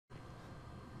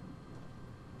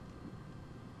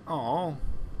Oh.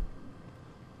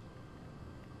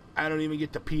 I don't even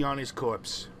get to pee on his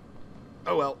corpse.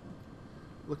 Oh well.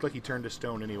 Looked like he turned to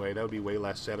stone anyway. That would be way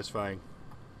less satisfying.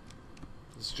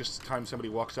 It's just the time somebody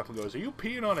walks up and goes, "Are you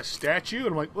peeing on a statue?" And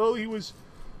I'm like, well, he was...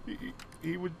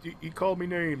 He called me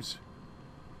names.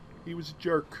 He was a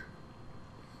jerk.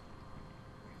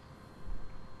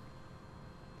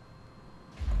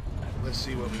 Let's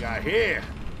see what we got here.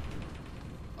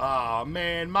 Aw, oh,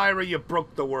 man, Myra, you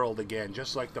broke the world again,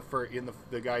 just like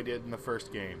the guy did in the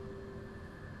first game.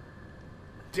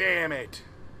 Damn it.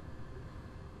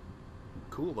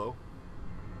 Cool, though.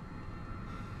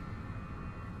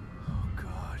 Oh,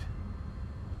 God.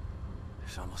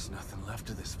 There's almost nothing left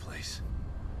of this place.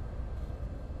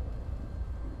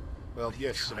 Well,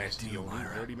 yes, Sebastian,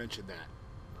 I already mentioned that.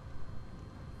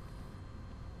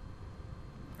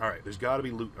 Alright, there's got to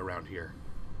be loot around here.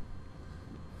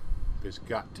 There's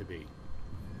got to be.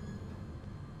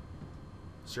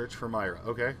 Search for Myra.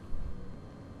 Okay.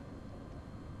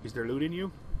 Is there loot in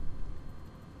you?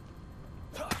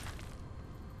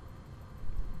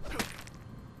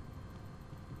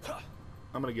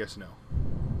 I'm gonna guess no.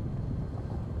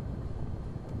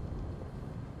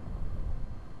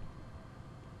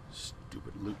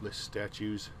 Stupid lootless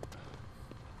statues.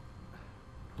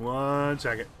 1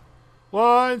 second.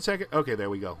 1 second. Okay, there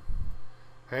we go.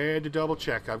 Had to double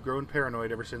check. I've grown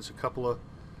paranoid ever since a couple of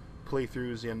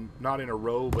playthroughs not in a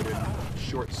row, but in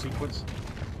short sequence,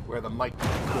 where the mic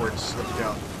cord slipped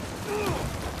out.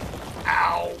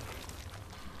 Ow!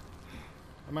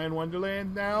 Am I in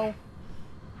Wonderland now?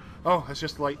 Oh, that's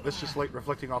just light. That's just light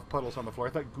reflecting off puddles on the floor. I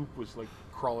thought goop was like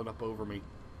crawling up over me.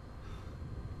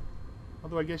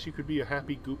 Although I guess you could be a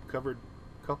happy goop-covered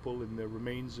couple in the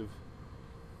remains of...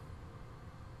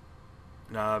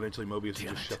 Nah, eventually Mobius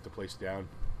will just shut the place down.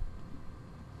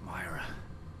 Myra,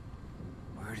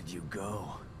 where did you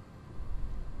go?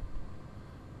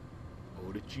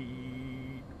 Oh, the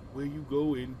cheat. Where you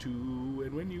go into,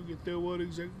 and when you get there, what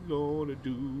exactly you gonna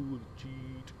do? The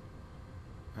cheat.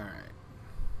 Alright.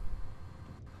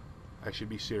 I should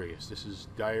be serious. This is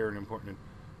dire and important.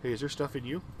 Hey, is there stuff in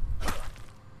you?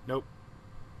 Nope.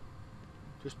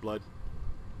 Just blood.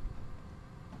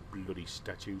 Bloody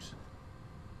statues.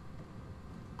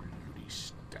 Bloody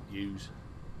statues.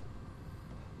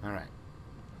 Alright.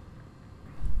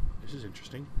 This is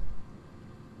interesting.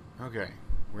 Okay.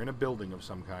 We're in a building of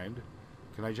some kind.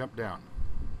 Can I jump down?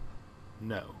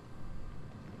 No.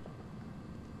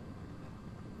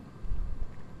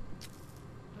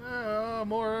 Ah,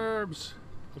 more herbs.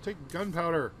 We'll take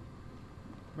gunpowder.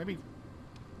 Maybe...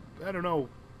 I don't know.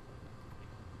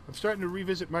 I'm starting to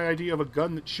revisit my idea of a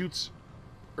gun that shoots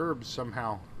herbs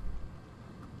somehow.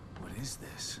 What is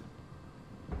this?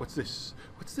 What's this?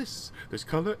 What's this? There's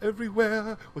color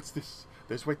everywhere. What's this?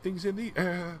 There's white things in the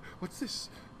air. What's this?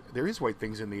 There is white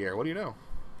things in the air. What do you know?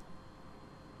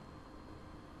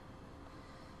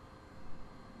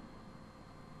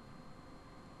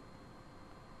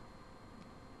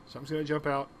 Something's gonna jump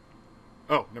out.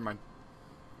 Oh, never mind.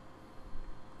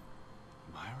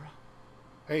 Myra?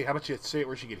 Hey, how about you say it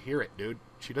where she could hear it, dude?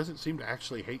 She doesn't seem to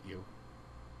actually hate you.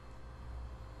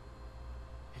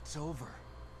 It's over.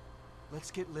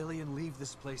 Let's get Lily and leave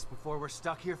this place before we're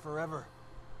stuck here forever.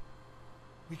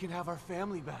 We can have our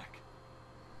family back.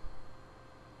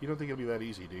 You don't think it'll be that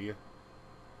easy, do you?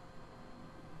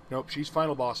 Nope, she's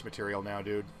final boss material now,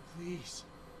 dude. Please.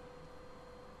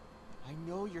 I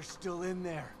know you're still in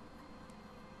there.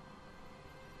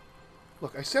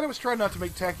 Look, I said I was trying not to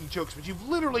make tacky jokes, but you've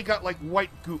literally got, like,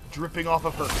 white goop dripping off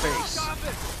of her face. Stop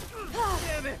it!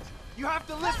 Damn it! You have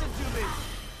to listen to me!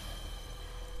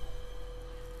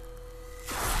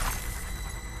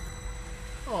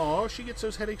 Aw, she gets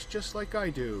those headaches just like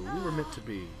I do. We were meant to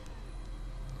be.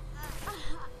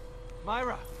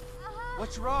 Myra!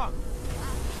 What's wrong?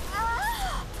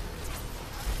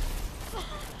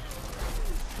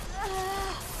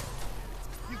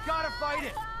 You gotta fight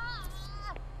it!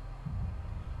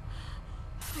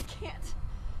 I can't.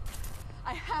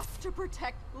 I have to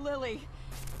protect Lily.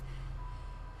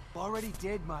 Already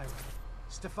did, Myra.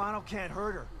 Stefano can't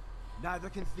hurt her. Neither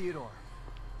can Theodore.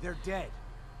 They're dead.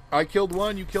 I killed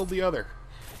one, you killed the other.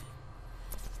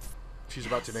 She's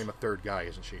about to name a third guy,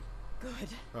 isn't she? Good.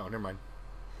 Oh, never mind.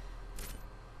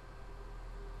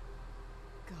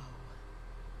 Go.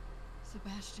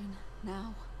 Sebastian,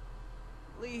 now.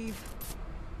 Leave.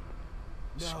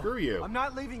 No, Screw you. I'm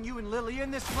not leaving you and Lily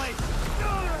in this place.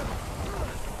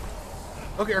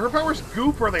 Okay, her power's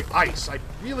goop or are they ice? I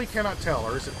really cannot tell.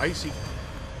 Or is it icy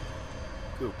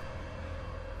goop?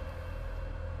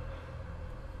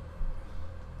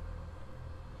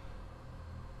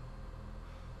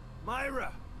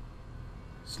 Myra!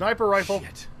 Sniper rifle.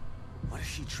 Shit. What is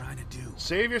she trying to do?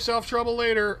 Save yourself trouble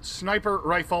later. Sniper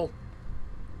rifle.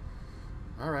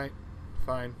 Alright.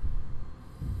 Fine.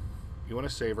 You want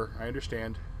to save her. I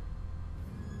understand.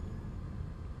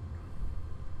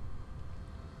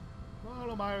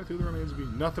 Follow Myra through the remains of you.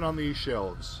 Nothing on these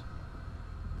shelves.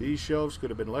 These shelves could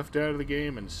have been left out of the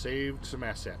game and saved some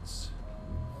assets.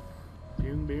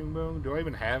 Bing, bing, boom. Do I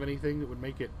even have anything that would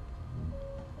make it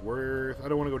worth... I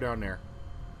don't want to go down there.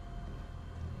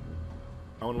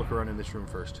 I want to look around in this room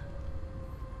first.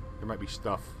 There might be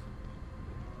stuff.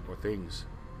 Or things.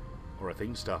 Or a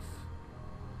thing stuff.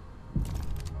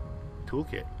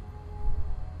 Toolkit.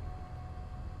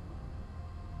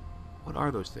 What are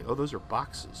those things? Oh, those are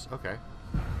boxes. Okay.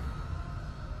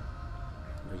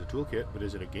 There's a toolkit, but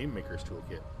is it a game maker's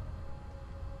toolkit?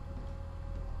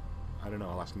 I don't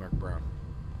know. I'll ask Mark Brown.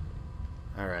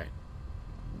 Alright.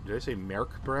 Did I say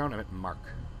Mark Brown? I meant Mark.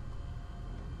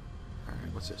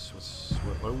 Alright, what's this?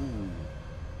 Oh,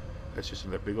 that's just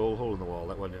another big old hole in the wall.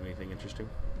 That wasn't anything interesting.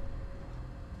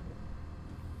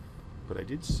 But I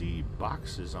did see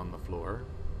boxes on the floor.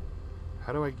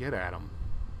 How do I get at them?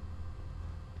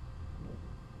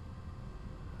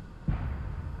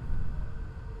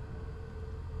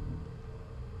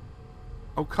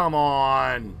 Oh, come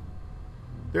on!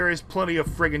 There is plenty of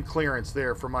friggin' clearance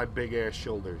there for my big-ass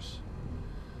shoulders.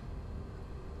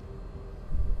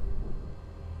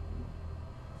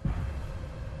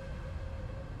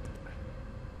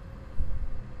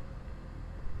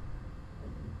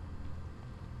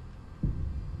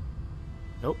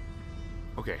 Nope.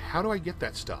 Okay, how do I get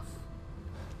that stuff?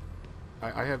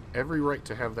 I have every right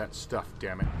to have that stuff,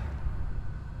 damn it.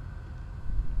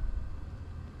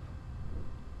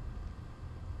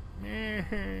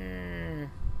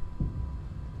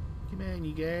 Come on,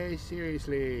 you guys,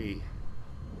 seriously.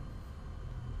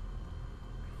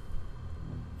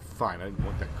 Fine, I didn't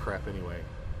want that crap anyway.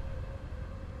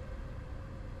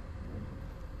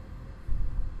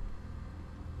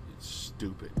 It's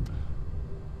stupid.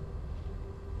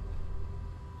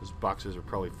 Those boxes are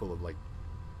probably full of, like,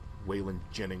 Waylon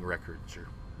Jennings records or...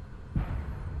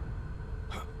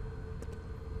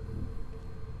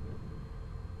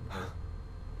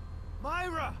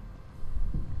 Myra!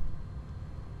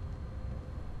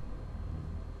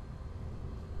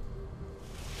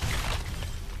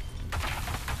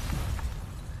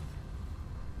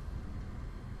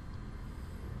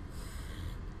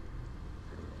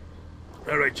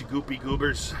 Alright, you goopy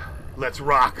goobers. Let's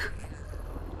rock.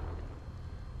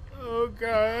 Oh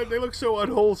god, they look so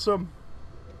unwholesome.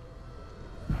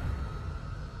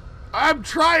 I'm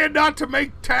trying not to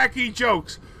make tacky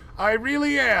jokes. I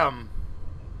really am.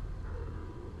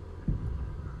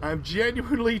 I'm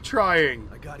genuinely trying.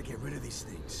 I gotta get rid of these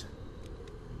things.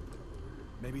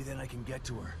 Maybe then I can get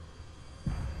to her.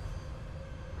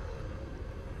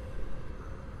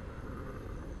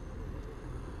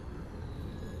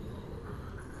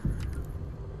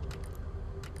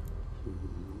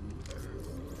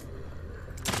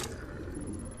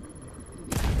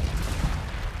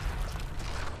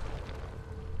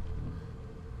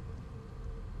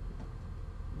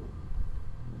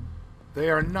 They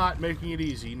are not making it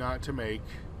easy not to make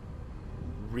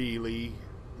really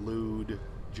lewd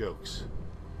jokes.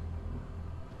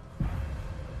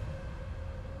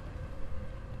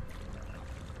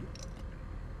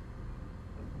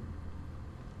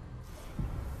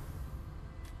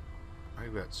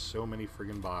 I've got so many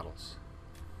friggin' bottles.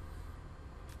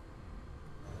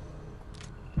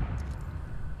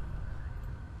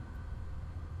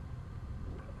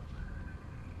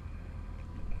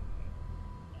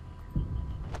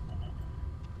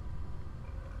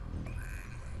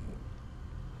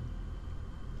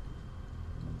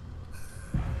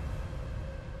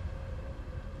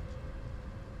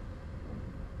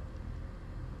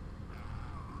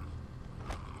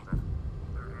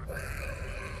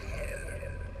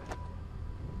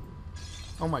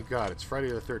 Oh my god, it's Friday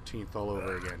the 13th all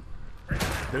over again.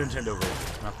 The Nintendo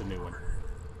version, not the new one.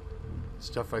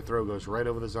 Stuff I throw goes right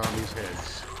over the zombies'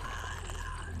 heads.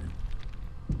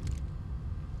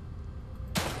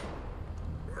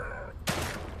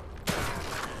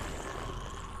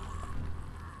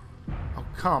 Oh,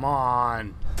 come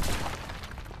on!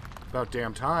 About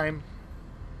damn time.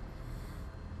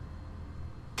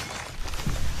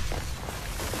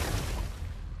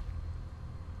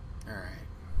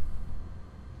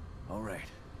 Alright.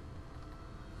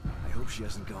 I hope she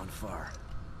hasn't gone far.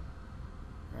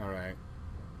 Alright.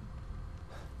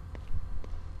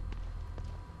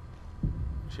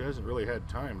 She hasn't really had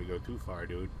time to go too far,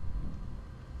 dude.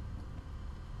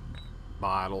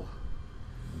 Bottle.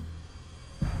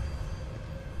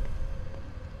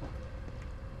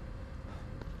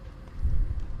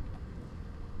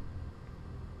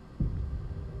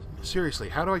 Seriously,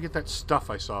 how do I get that stuff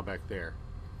I saw back there?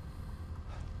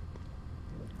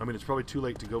 I mean, it's probably too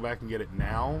late to go back and get it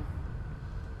now,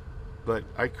 but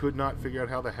I could not figure out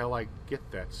how the hell I get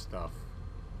that stuff.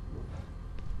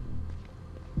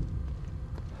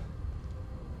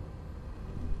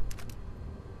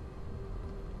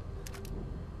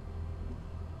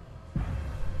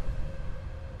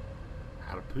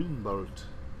 Harpoon bolt.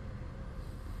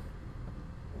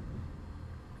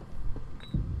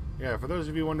 Yeah, for those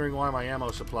of you wondering why my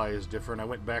ammo supply is different, I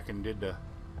went back and did the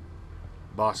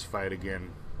boss fight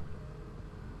again.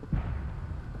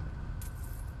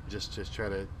 Just to try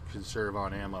to conserve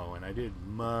on ammo, and I did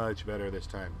much better this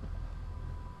time.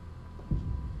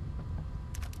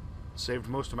 Saved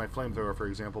most of my flamethrower, for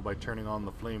example, by turning on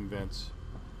the flame vents,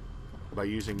 by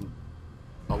using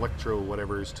electro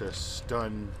whatevers to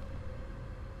stun,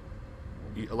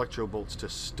 electro bolts to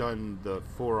stun the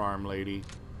forearm lady,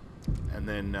 and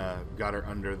then got her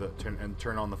under the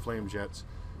turn on the flame jets,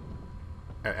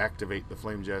 activate the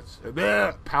flame jets,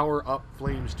 power up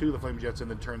flames to the flame jets, and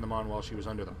then turn them on while she was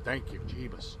under them. Thank you,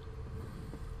 Jeebus.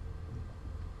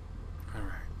 All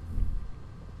right,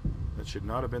 that should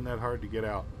not have been that hard to get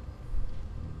out.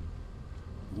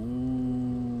 Ooh,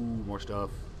 more stuff.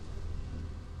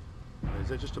 Is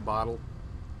that just a bottle?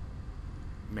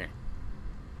 Meh.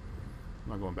 I'm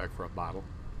not going back for a bottle.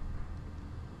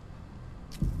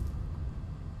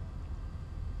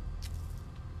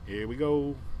 Here we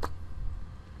go.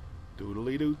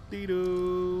 Doodly doo dee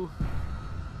doo.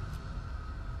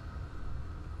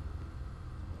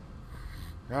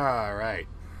 All right.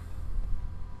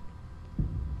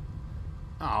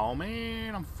 Oh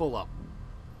man, I'm full up.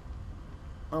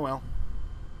 Oh well.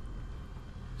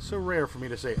 So rare for me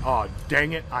to say, oh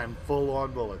dang it, I'm full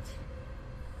on bullets.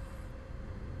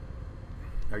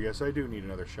 I guess I do need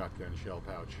another shotgun shell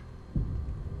pouch.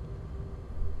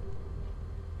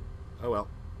 Oh well.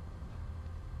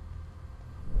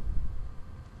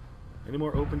 Any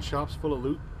more open shops full of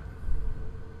loot?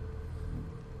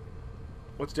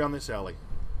 What's down this alley?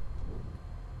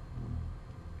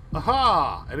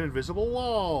 Aha! An invisible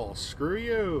wall! Screw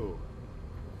you!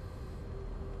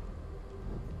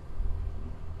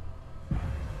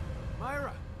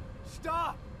 Myra!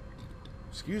 Stop!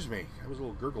 Excuse me, that was a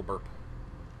little gurgle burp.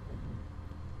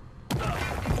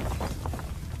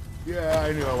 Yeah,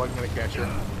 I knew I wasn't going to catch her.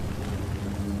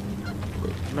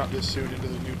 Not this soon into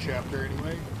the new chapter,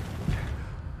 anyway.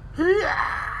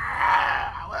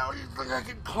 Well, you think I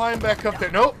can climb back up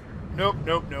there? Nope. Nope,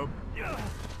 nope, nope.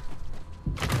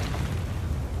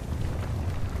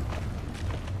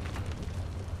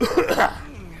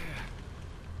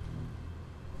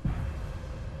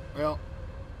 Well,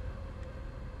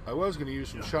 I was going to use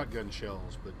some shotgun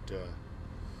shells, but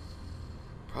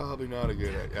probably not a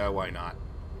good idea. Why not?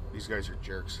 These guys are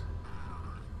jerks.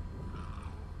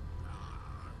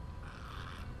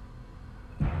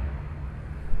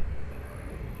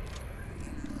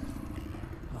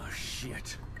 Oh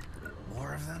shit.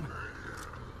 More of them?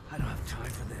 I don't have time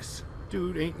for this.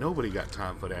 Dude, ain't nobody got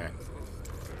time for that.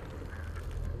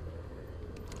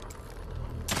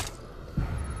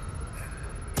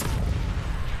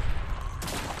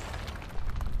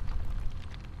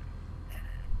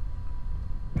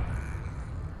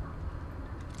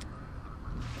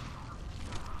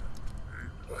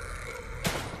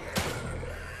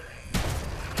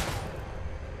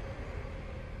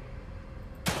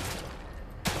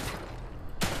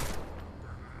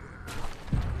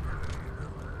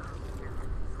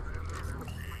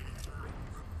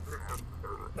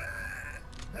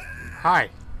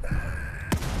 Hi.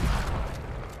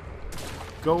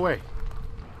 Go away.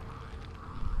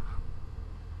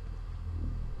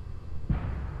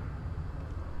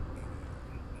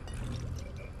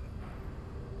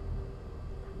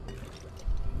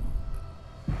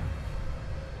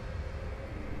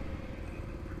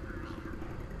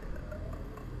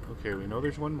 Okay, we know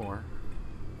there's one more.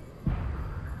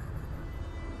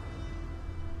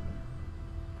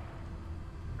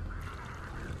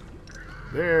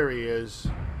 There he is.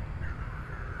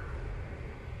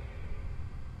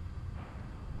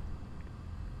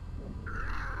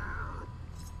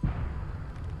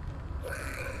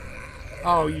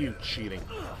 Oh, you cheating.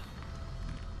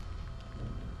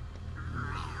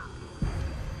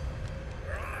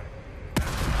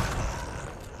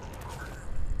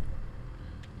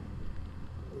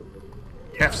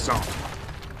 F-song.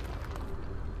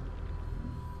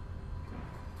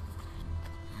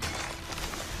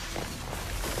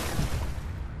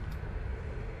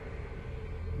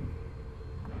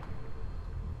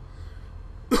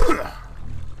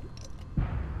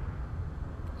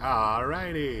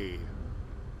 Alrighty.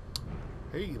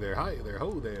 Hey there, hi there,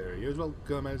 ho there, you're as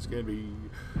welcome as can be.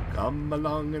 Come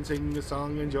along and sing a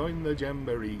song and join the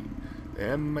jamboree.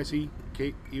 MICKEYMOUSE.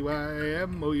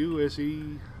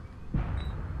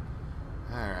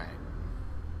 Alright.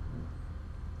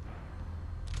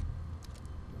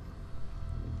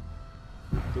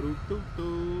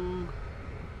 Doo-doo-doo-doo.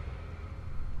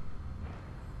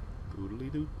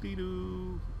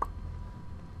 Doodly-doo-dee-doo.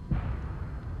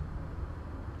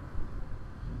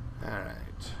 Alright.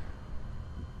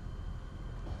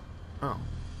 Oh.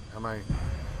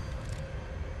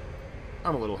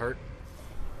 I'm a little hurt.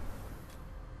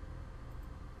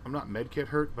 I'm not medkit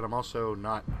hurt, but I'm also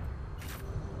not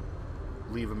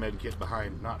leave a medkit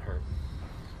behind not hurt.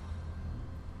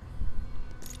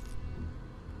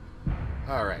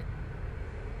 Alright.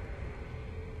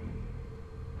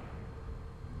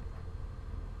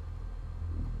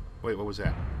 Wait, what was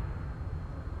that?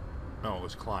 Oh, it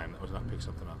was climb. That was not pick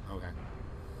something up. Okay.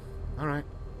 Alright.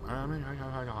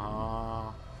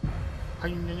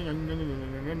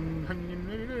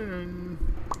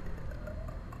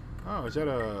 Oh, is that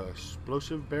a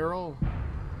explosive barrel?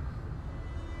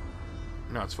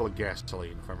 No, it's full of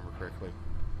gasoline, if I remember correctly.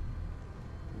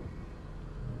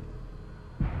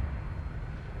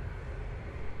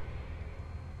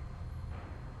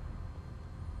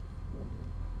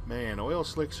 Man, oil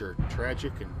slicks are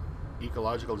tragic and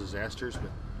ecological disasters,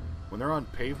 but when they're on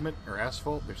pavement or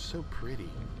asphalt, they're so pretty.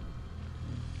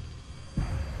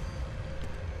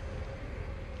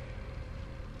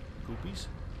 Goopies?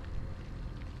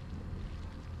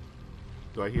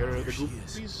 Do I hear the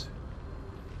goopies?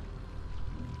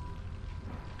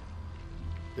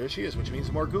 There she is, which means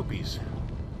more goopies.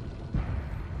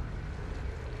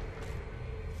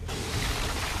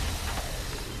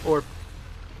 Or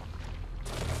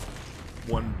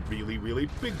one really, really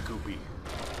big goopy.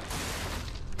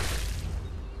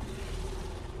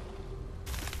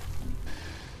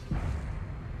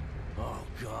 Oh,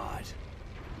 God.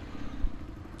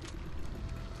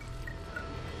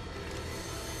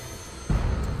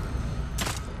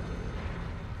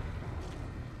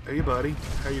 Hey, buddy.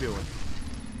 How you doing?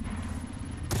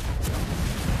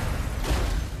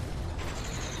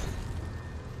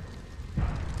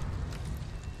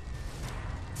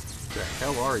 The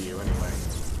hell are you, anyway?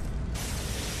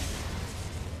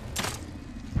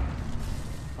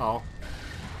 Oh.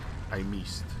 I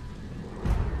missed.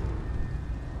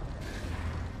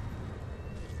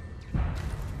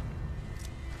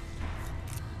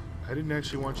 I didn't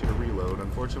actually want you to reload.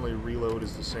 Unfortunately, reload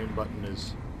is the same button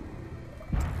as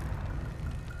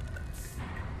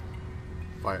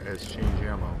change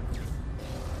ammo.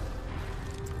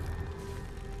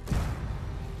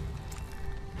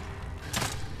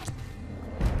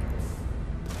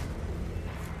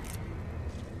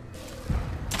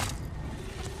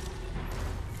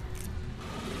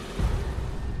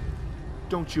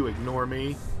 Don't you ignore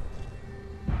me.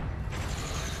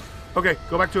 Okay,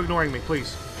 go back to ignoring me,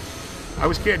 please. I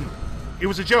was kidding. It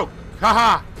was a joke.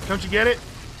 Haha! Don't you get it?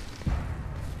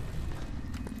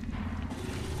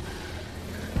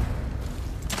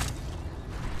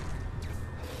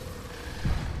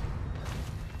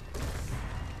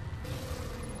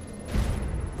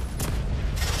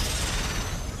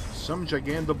 Some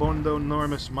gigantobondo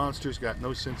enormous monsters got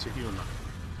no sense of humor.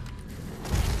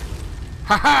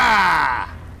 Ha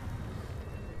ha!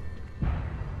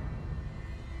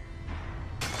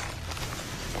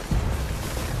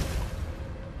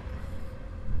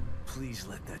 Please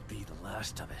let that be the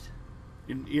last of it.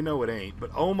 You know it ain't,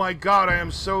 but oh my god, I am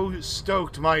so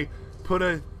stoked. My put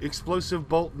a explosive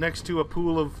bolt next to a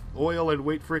pool of oil and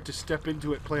wait for it to step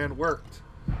into it plan worked.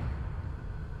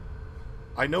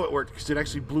 I know it worked because it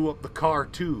actually blew up the car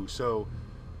too, so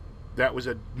that was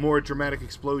a more dramatic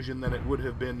explosion than it would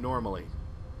have been normally.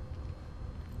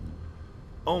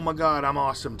 Oh my god, I'm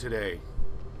awesome today.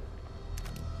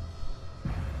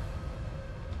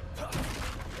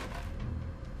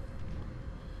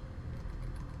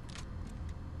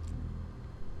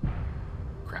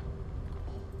 Crap.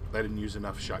 I didn't use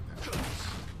enough shotgun shots.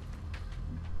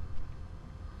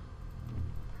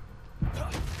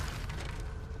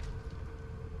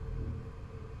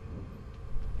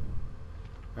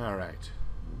 Alright.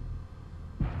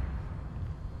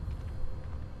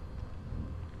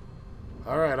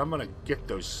 Alright, I'm gonna get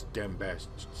those stem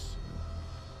bastards.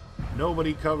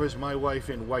 Nobody covers my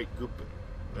wife in white goop.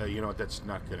 You know what, that's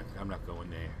not gonna... I'm not going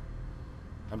there.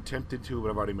 I'm tempted to, but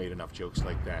I've already made enough jokes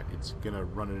like that. It's gonna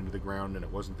run it into the ground, and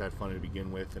it wasn't that funny to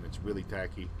begin with, and it's really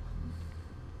tacky.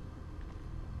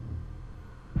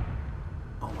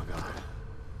 Oh my god.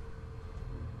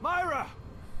 Myra!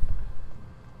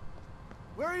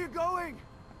 Where are you going?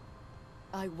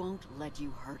 I won't let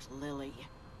you hurt Lily.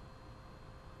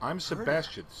 I'm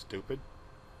Sebastian, stupid.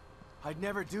 I'd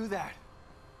never do that.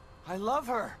 I love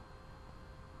her.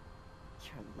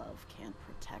 Your love can't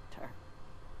protect her.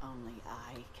 Only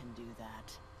I can do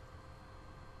that.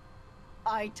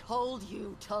 I told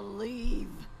you to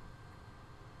leave.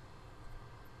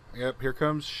 Yep, here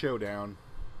comes Showdown.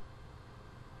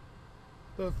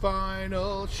 The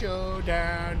final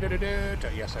showdown. Da-da-da-da.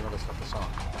 Yes, I know that's not the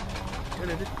song.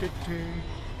 Da-da-da-da-da.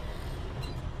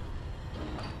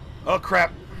 Oh,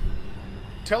 crap.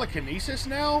 Telekinesis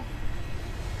now?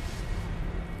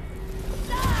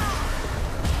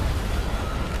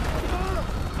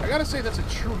 I gotta say, that's a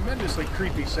tremendously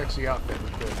creepy, sexy outfit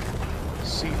with the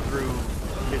see-through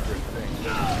midriff thing.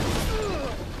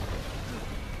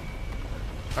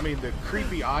 I mean, the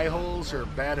creepy eye holes are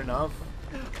bad enough,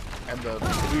 and the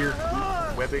weird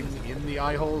webbing in the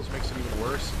eye holes makes it even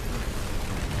worse.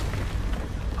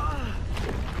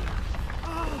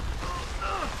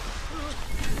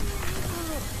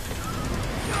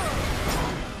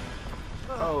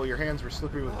 Oh, your hands were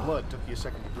slippery with blood. Took you a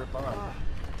second to grip on.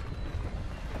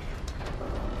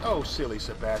 Oh, silly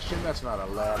Sebastian, that's not a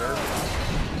ladder.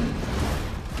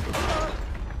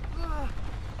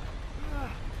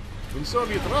 In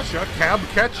Soviet Russia, cab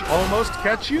catch almost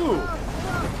catch you.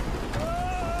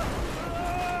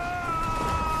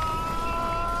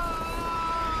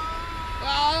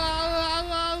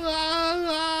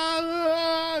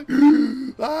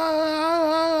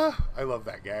 I love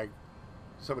that gag.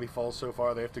 Somebody falls so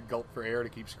far they have to gulp for air to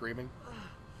keep screaming.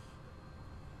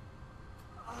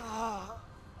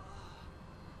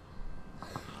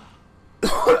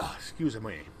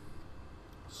 Excusez-moi.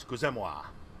 Excusez-moi.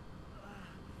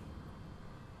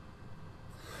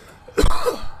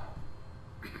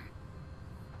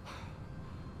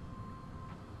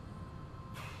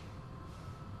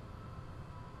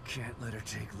 Can't let her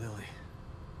take Lily.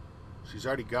 She's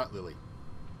already got Lily.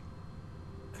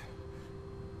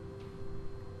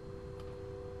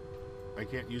 I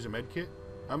can't use a med kit?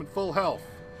 I'm at full health.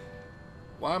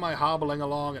 Why am I hobbling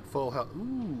along at full health?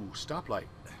 Ooh, stoplight.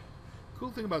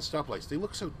 Cool thing about stoplights, they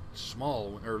look so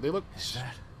small, or they look... Is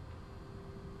that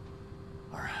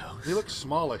our house? They look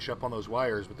smallish up on those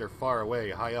wires, but they're far away,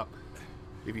 high up.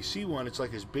 If you see one, it's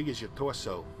like as big as your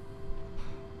torso.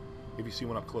 If you see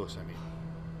one up close, I mean.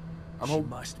 She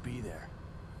must be there.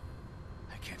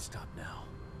 I can't stop now.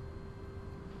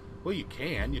 Well, you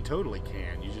can. You totally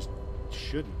can. You just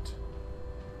shouldn't.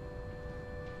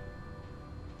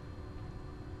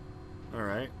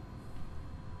 Alright.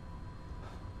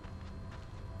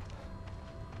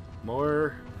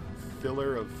 More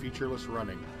filler of featureless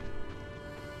running.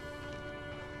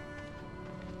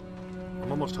 I'm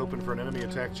almost hoping for an enemy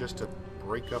attack just to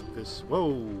break up this...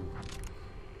 Whoa!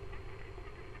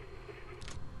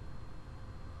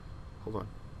 Hold on.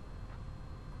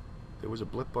 There was a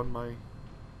blip on my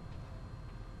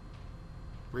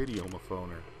radiophone.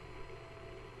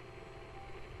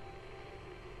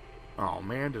 Oh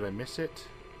man, did I miss it?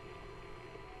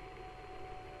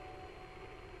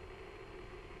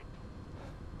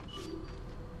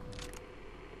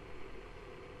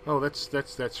 Oh, that's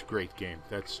great game.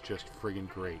 That's just friggin'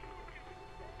 great.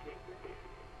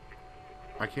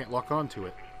 I can't lock on to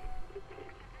it.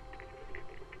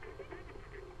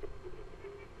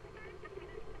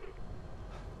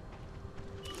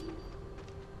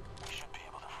 We should be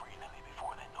able to free Lily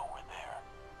before they know we're there.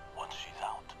 Once she's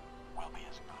out, we'll be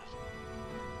as good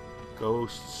as...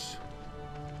 Ghosts.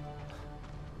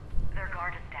 Their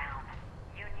guard is down.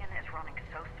 Union is running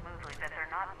so smoothly that they're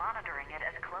not monitoring it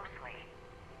as closely.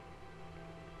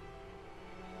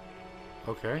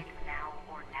 Okay. It's now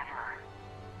or never.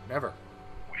 Never.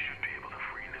 We should be able to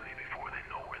free Lily before they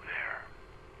know we're there.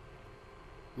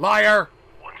 Liar!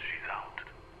 Once she's out,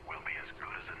 we'll be as good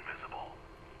as invisible.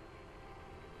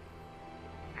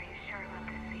 Are you sure about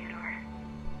this, Theodore?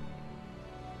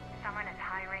 Someone as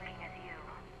high-ranking as you.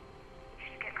 If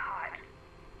you get caught...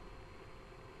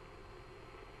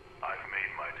 I've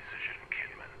made my decision,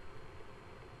 Kidman.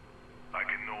 I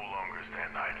can no longer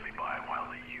stand idly by while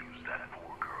they use that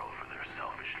poor girl for their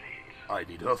selfish needs. I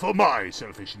need her for my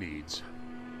selfish needs.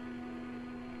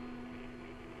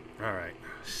 Alright.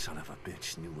 Son of a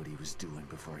bitch knew what he was doing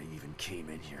before he even came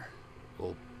in here.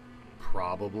 Well,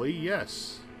 probably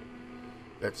yes.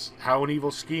 That's how an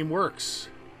evil scheme works.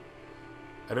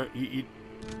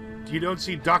 You don't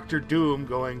see Dr. Doom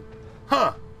going,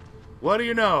 huh, what do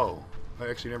you know?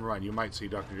 Actually, never mind. You might see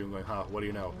Dr. Doom going, huh, what do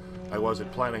you know? I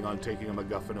wasn't planning on taking a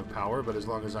MacGuffin of power, but as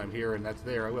long as I'm here and that's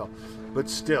there, I will. But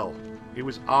still, it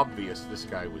was obvious this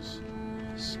guy was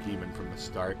scheming from the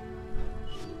start.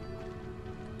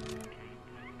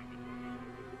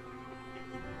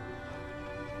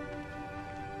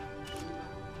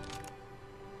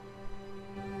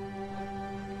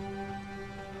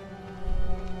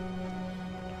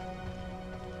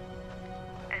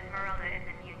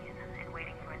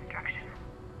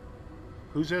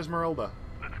 Who's Esmeralda?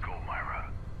 Let's go,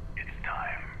 Myra. It's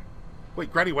time.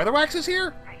 Wait, Granny Weatherwax is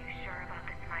here? Are you sure about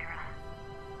this, Myra?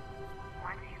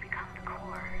 Once you become the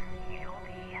core, you'll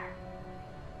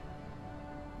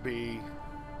Be...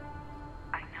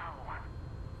 I know.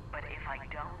 But if I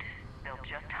don't, they'll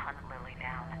just hunt Lily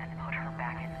down and put her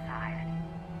back inside.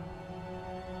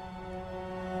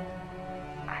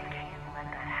 I can't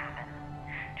let that happen.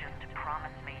 Just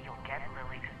promise me you'll get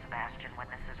Lily to Sebastian when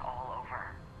this is all over.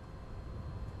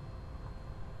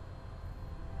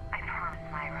 I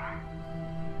promise, Myra.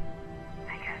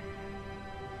 I guess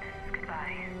this is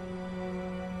goodbye.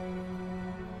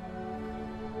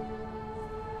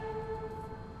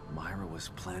 Myra was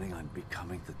planning on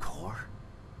becoming the core?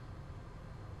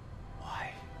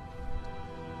 Why?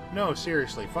 No,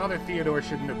 seriously. Father Theodore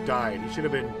shouldn't have died. He should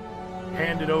have been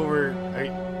handed over.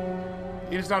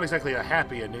 It's not exactly a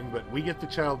happy ending, but we get the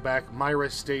child back. Myra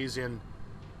stays in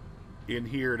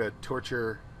here to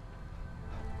torture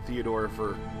Theodore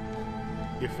for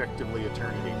effectively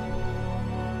eternity.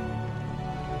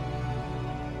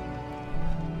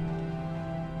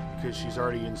 Because she's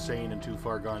already insane and too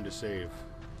far gone to save.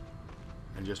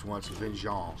 And just wants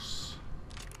vengeance.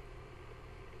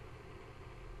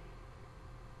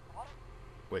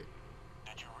 Wait.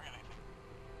 Did you really?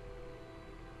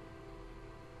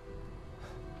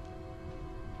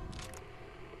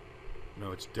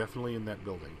 No, it's definitely in that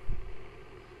building.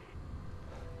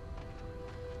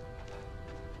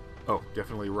 Oh,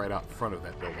 definitely right out front of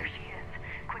that building. There she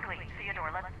is. Quickly,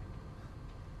 Theodore, let's...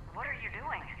 What are you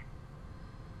doing?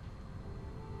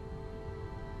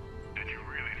 Did you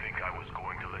really think I was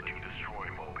going to let you destroy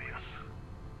Mobius?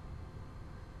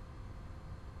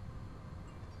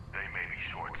 They may be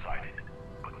short-sighted,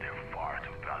 but they're far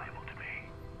too valuable to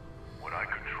me. When I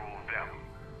control them...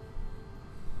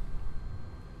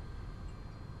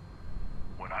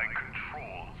 When I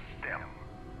control STEM,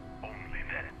 only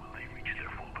then will they reach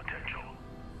their full potential.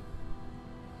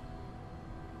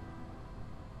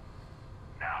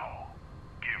 Now,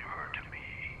 give her to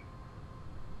me.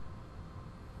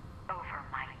 Over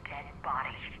my dead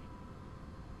body.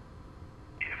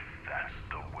 If that's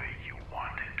the way you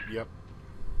want it. Yep.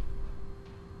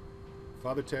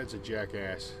 Father Ted's a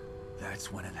jackass.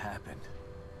 That's when it happened.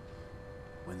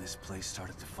 When this place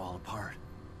started to fall apart.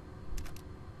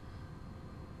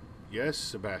 Yes,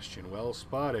 Sebastian, well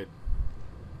spotted.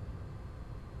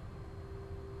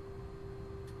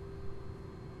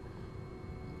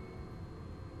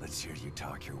 Let's hear you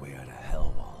talk your way out of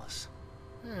hell, Wallace.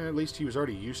 At least he was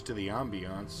already used to the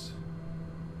ambiance.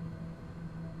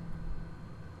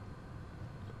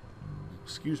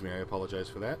 Excuse me, I apologize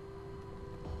for that.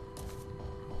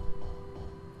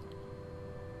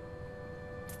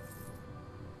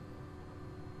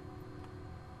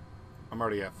 I'm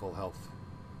already at full health.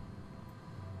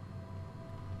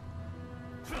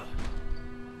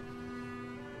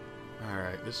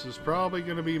 Alright, this is probably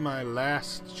going to be my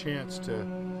last chance to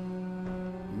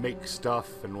make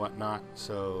stuff and whatnot,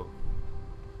 so...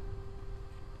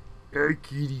 Hey,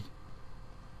 kitty.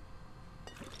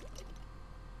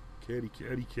 Kitty,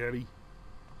 kitty, kitty.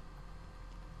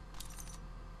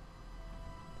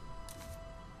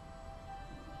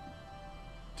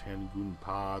 Ten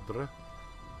Gunpadre.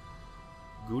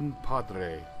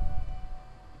 Gunpadre.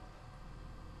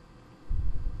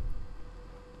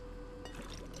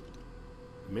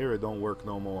 Mirror don't work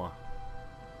no more.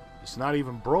 It's not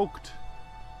even broked.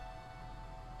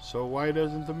 So why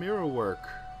doesn't the mirror work?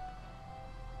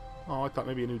 Oh, I thought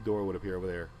maybe a new door would appear over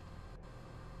there.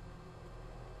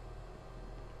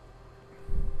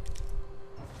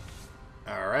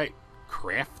 Alright.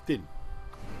 Crafting.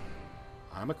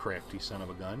 I'm a crafty son of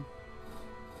a gun.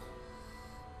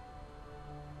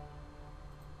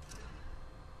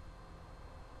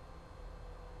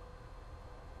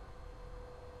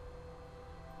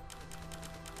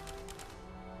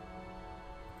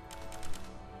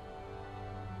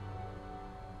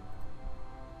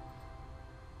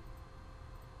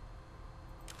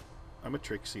 I'm a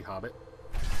tricksy hobbit.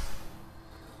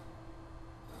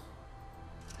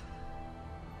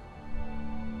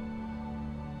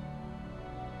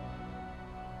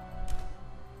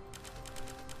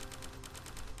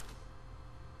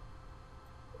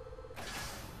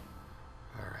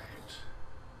 All right.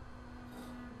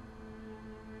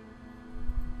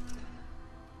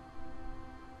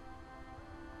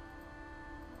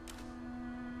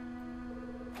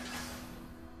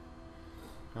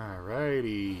 All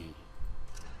righty.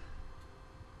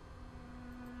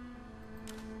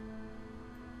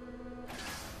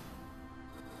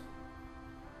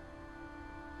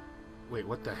 Wait,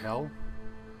 what the hell?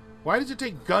 Why does it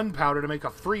take gunpowder to make a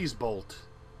freeze bolt?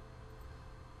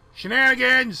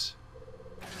 Shenanigans!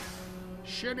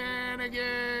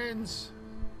 Shenanigans!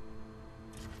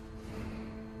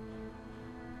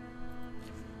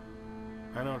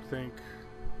 I don't think...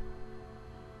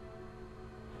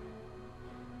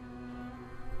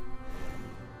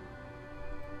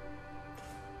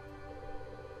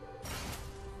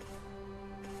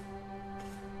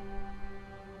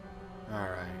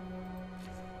 Alright.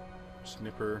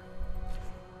 Snipper.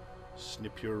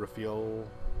 Snip your refill.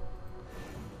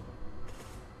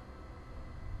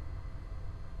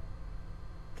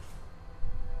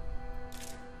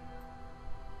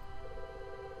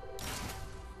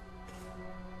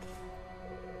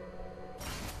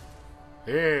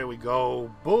 Here we go.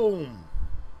 Boom.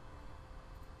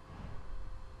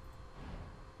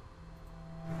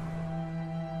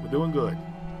 We're doing good.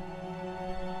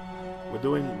 We're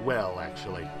doing well,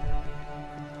 actually.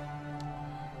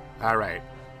 Alright.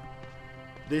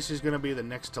 This is going to be the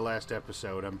next to last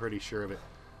episode. I'm pretty sure of it.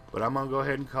 But I'm going to go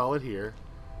ahead and call it here.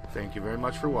 Thank you very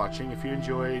much for watching. If you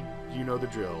enjoyed, you know the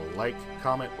drill. Like,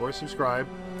 comment, or subscribe.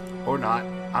 Or not.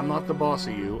 I'm not the boss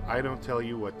of you. I don't tell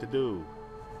you what to do.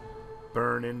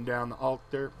 Burning down the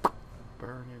altar.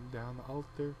 Burning down the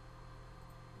altar.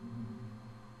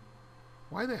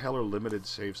 Why the hell are limited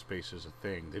save spaces a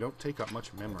thing? They don't take up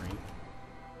much memory.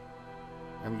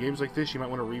 And games like this, you might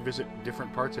want to revisit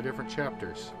different parts of different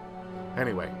chapters.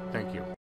 Anyway, thank you.